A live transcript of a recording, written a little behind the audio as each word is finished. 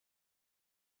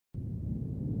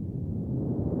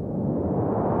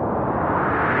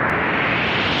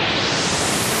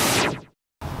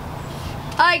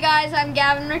Hi guys, I'm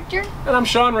Gavin Richter. And I'm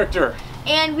Sean Richter.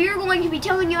 And we are going to be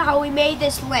telling you how we made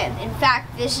this lamp. In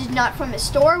fact, this is not from a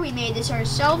store. We made this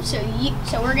ourselves, so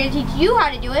we're going to teach you how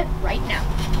to do it right now.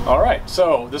 Alright,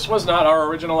 so this was not our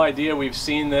original idea. We've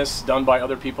seen this done by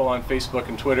other people on Facebook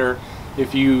and Twitter.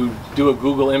 If you do a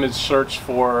Google image search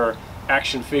for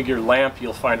action figure lamp,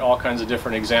 you'll find all kinds of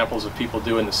different examples of people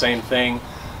doing the same thing.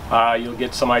 You'll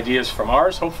get some ideas from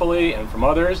ours, hopefully, and from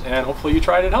others, and hopefully you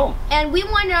try it at home. And we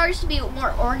wanted ours to be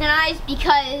more organized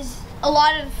because a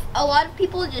lot of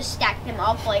people just stack them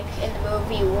up, like in the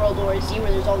movie World War Z,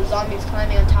 where there's all the zombies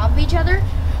climbing on top of each other.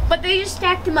 But they just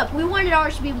stacked them up. We wanted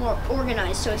ours to be more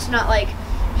organized, so it's not like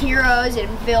heroes and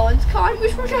villains. God,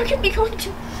 which we're not going to be going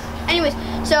to. Anyways,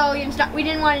 so we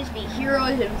didn't want it to be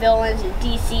heroes and villains and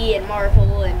DC and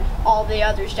Marvel and all the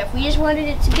other stuff. We just wanted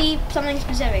it to be something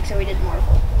specific, so we did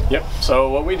Marvel. Yep, so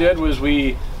what we did was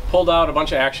we pulled out a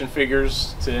bunch of action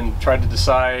figures and tried to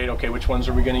decide, okay, which ones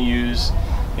are we going to use.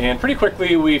 And pretty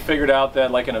quickly we figured out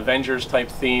that like an Avengers type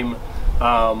theme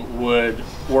would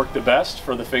work the best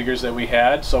for the figures that we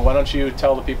had. So why don't you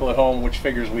tell the people at home which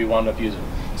figures we wound up using?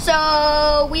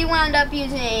 So we wound up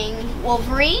using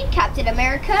Wolverine, Captain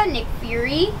America, Nick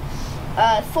Fury,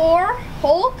 Thor,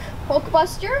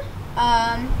 Hulkbuster,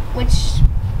 which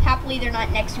happily they're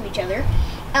not next to each other,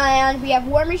 and we have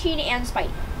War Machine and Spidey.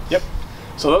 Yep.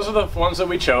 So those are the ones that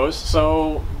we chose.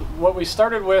 So what we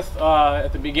started with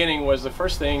at the beginning was the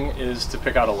first thing is to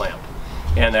pick out a lamp,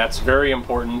 and that's very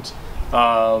important.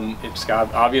 It's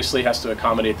obviously has to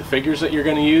accommodate the figures that you're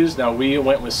going to use. Now we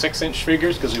went with 6-inch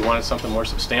figures because we wanted something more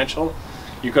substantial.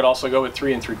 You could also go with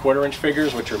 3 3/4 inch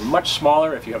figures, which are much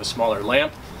smaller if you have a smaller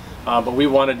lamp. But we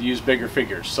wanted to use bigger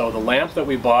figures. So the lamp that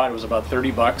we bought, it was about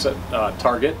 30 bucks at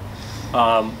Target.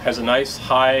 Has a nice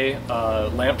high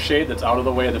lampshade that's out of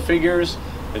the way of the figures.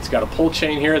 It's got a pull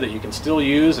chain here that you can still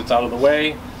use. It's out of the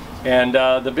way. And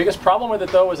the biggest problem with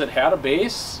it though is it had a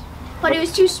base. But it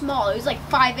was too small. It was like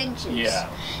 5 inches. Yeah.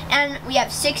 And we have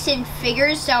 6-inch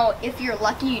figures, so if you're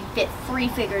lucky, you'd fit 3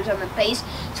 figures on the base.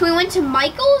 So we went to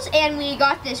Michael's and we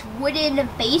got this wooden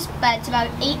base, but it's about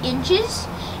 8 inches,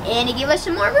 and it gave us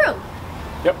some more room.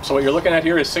 Yep, so what you're looking at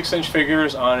here is 6-inch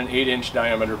figures on an 8-inch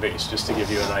diameter base, just to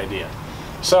give you an idea.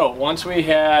 So once we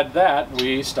had that,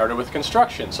 we started with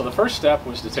construction. So the first step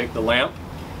was to take the lamp,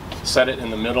 set it in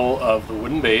the middle of the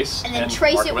wooden base, and then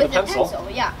trace it with a pencil.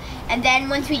 Yeah. And then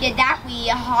once we did that, we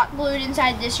hot glued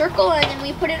inside the circle, and then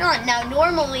we put it on. Now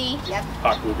normally, yep,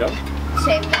 hot glue gun,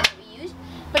 same one that we used.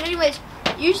 But anyways,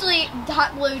 usually the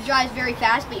hot glue dries very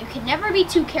fast, but you can never be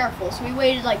too careful. So we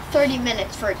waited like 30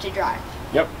 minutes for it to dry.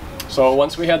 Yep. So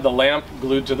once we had the lamp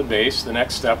glued to the base, the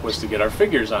next step was to get our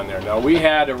figures on there. Now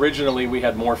originally we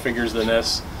had more figures than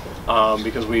this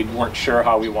because we weren't sure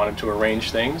how we wanted to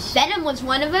arrange things. Venom was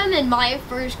one of them, and my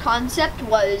first concept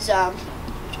was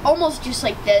almost just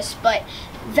like this, but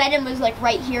Venom was like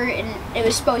right here, and it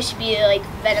was supposed to be like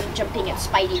Venom jumping at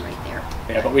Spidey right there.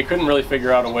 Yeah, but we couldn't really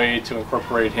figure out a way to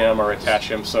incorporate him or attach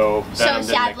him, so Venom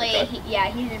sadly, he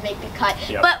didn't make the cut.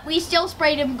 Yep. But we still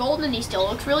sprayed him gold, and he still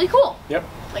looks really cool. Yep.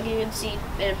 Like you can see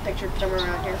in a picture somewhere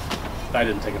around here. I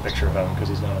didn't take a picture of Venom because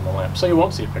he's not on the lamp, so you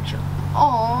won't see a picture.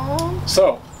 Aww.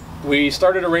 So we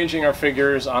started arranging our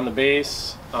figures on the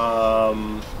base.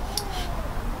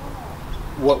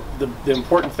 What the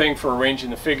important thing for arranging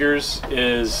the figures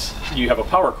is you have a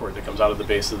power cord that comes out of the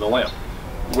base of the lamp,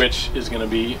 which is going to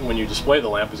be, when you display the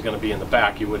lamp, is going to be in the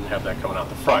back. You wouldn't have that coming out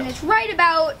the front. And it's right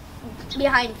about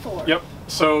behind Thor. Yep.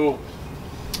 So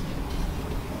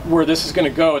where this is going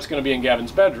to go, it's going to be in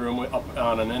Gavin's bedroom up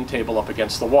on an end table up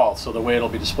against the wall. So the way it'll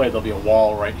be displayed, there'll be a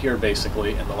wall right here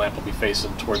basically, and the lamp will be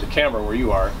facing toward the camera where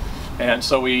you are. And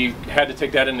so we had to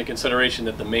take that into consideration,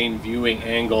 that the main viewing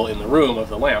angle in the room of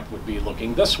the lamp would be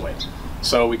looking this way.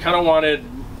 So we kind of wanted,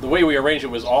 the way we arranged it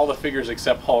was all the figures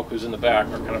except Hulk, who's in the back,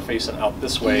 are kind of facing out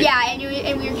this way. Yeah, and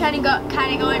we were kind of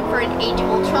going for an Age of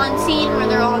Ultron scene where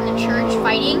they're all in the church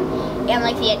fighting, and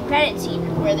like the end credit scene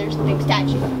where there's the big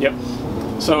statue. Yep.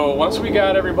 So once we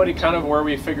got everybody kind of where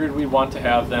we figured we'd want to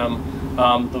have them,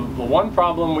 the one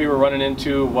problem we were running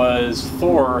into was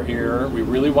Thor here. We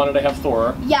really wanted to have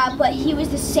Thor. Yeah, but he was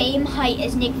the same height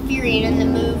as Nick Fury, and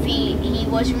in the movie he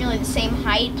wasn't really the same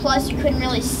height. Plus, you couldn't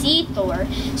really see Thor.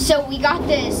 So we got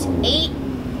this 5/8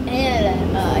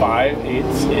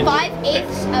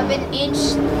 of an inch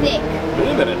thick. Wait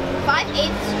a minute.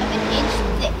 5/8 of an inch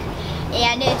thick,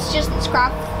 and it's just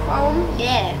scrap foam.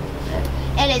 Yeah,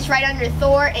 and it's right under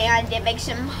Thor, and it makes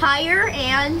him higher,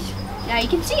 and now you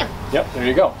can see him. Yep, there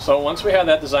you go. So once we had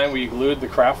that design, we glued the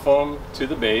craft foam to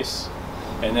the base,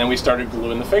 and then we started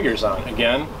gluing the figures on.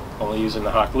 Again, only using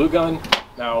the hot glue gun.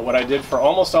 Now what I did for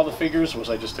almost all the figures was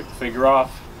I just took the figure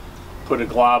off, put a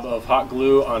glob of hot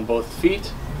glue on both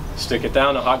feet, stick it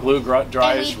down. The hot glue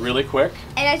dries really quick.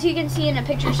 And as you can see in a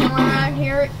picture somewhere around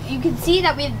here, you can see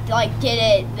that we like did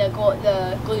it, the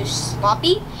glue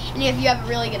sloppy. And if you have a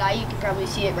really good eye, you can probably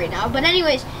see it right now. But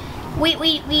anyways, we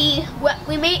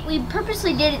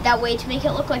purposely did it that way to make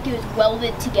it look like it was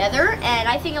welded together, and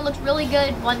I think it looked really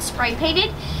good once spray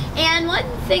painted. And one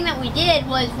thing that we did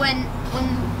was when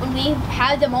we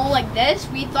had them all like this,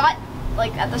 we thought,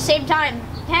 like, at the same time,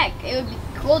 heck, it would be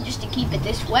cool just to keep it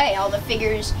this way, all the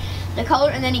figures, the color.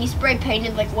 And then he spray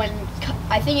painted, like, when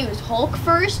I think it was Hulk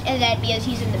first, and then because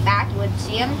he's in the back, you wouldn't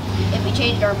see him if we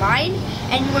changed our mind.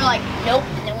 And we're like, nope.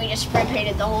 And then we just spray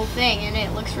painted the whole thing, and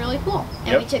it looks really cool.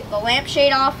 And we took the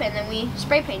lampshade off, and then we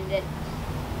spray painted it.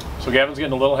 So Gavin's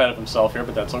getting a little ahead of himself here,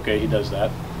 but that's okay. He does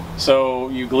that. So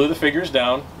you glue the figures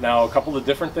down. Now, a couple of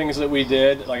different things that we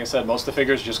did. Like I said, most of the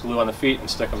figures just glue on the feet and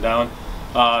stick them down.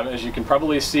 As you can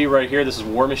probably see right here, this is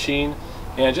War Machine.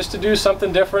 And just to do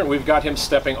something different, we've got him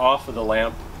stepping off of the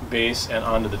lamp base and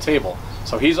onto the table.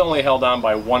 So he's only held on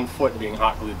by 1 foot being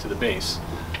hot glued to the base.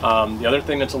 The other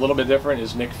thing that's a little bit different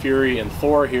is Nick Fury and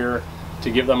Thor here.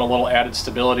 To give them a little added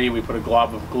stability, we put a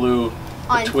glob of glue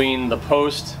between the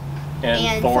post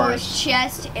and Thor's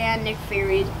chest and Nick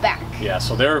Fury's back. Yeah,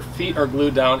 so their feet are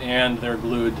glued down and they're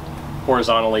glued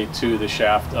horizontally to the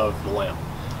shaft of the lamp.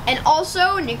 And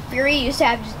also, Nick Fury used to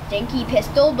have just a dinky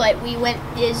pistol, but we went,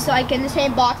 is like in the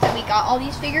same box that we got all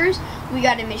these figures, we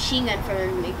got a machine gun for them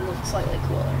to make them look slightly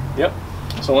cooler. Yep.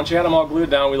 So once you had them all glued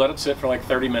down, we let it sit for like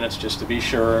 30 minutes just to be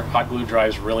sure. Hot glue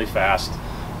dries really fast.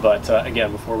 But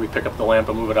again, before we pick up the lamp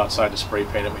and move it outside to spray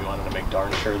paint it, we wanted to make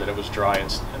darn sure that it was dry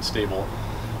and stable.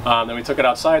 Then we took it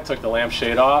outside, took the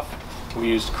lampshade off. We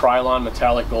used Krylon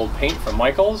metallic gold paint from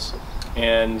Michaels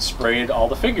and sprayed all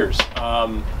the figures.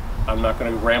 I'm not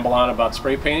going to ramble on about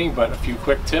spray painting, but a few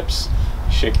quick tips.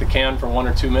 Shake the can for 1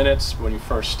 or 2 minutes when you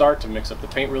first start to mix up the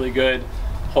paint really good.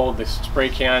 Hold the spray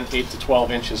can 8 to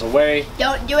 12 inches away.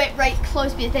 Don't do it right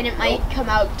close because then it might come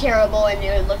out terrible and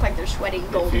it would look like they're sweating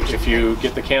gold. If you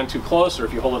get the can too close, or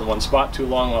if you hold it in one spot too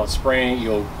long while it's spraying,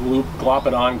 you'll gloop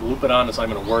it on. It's not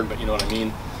even a word, but you know what I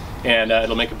mean. And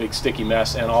it'll make a big sticky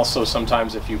mess. And also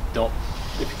sometimes if you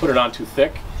put it on too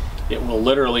thick, it will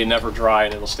literally never dry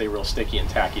and it'll stay real sticky and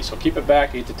tacky. So keep it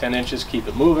back 8 to 10 inches, keep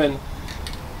it moving.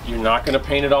 You're not going to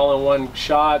paint it all in one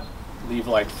shot. Leave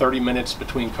like 30 minutes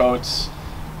between coats.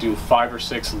 Do 5 or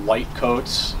 6 light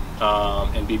coats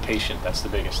and be patient. That's the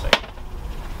biggest thing.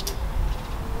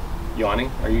 Yawning?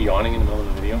 Are you yawning in the middle of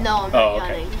the video? No, I'm not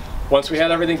yawning. Once we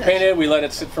had everything painted, we let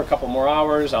it sit for a couple more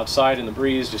hours outside in the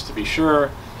breeze just to be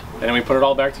sure. And we put it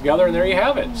all back together, and there you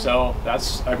have it. So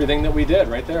that's everything that we did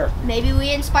right there. Maybe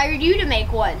we inspired you to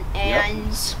make one, and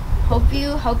hope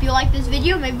you like this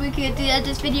video. Maybe we could do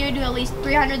this video to at least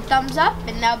 300 thumbs up,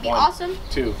 and that would be awesome. 1,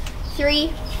 2,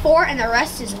 3, 4, and the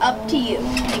rest is up to you.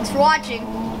 Thanks for watching.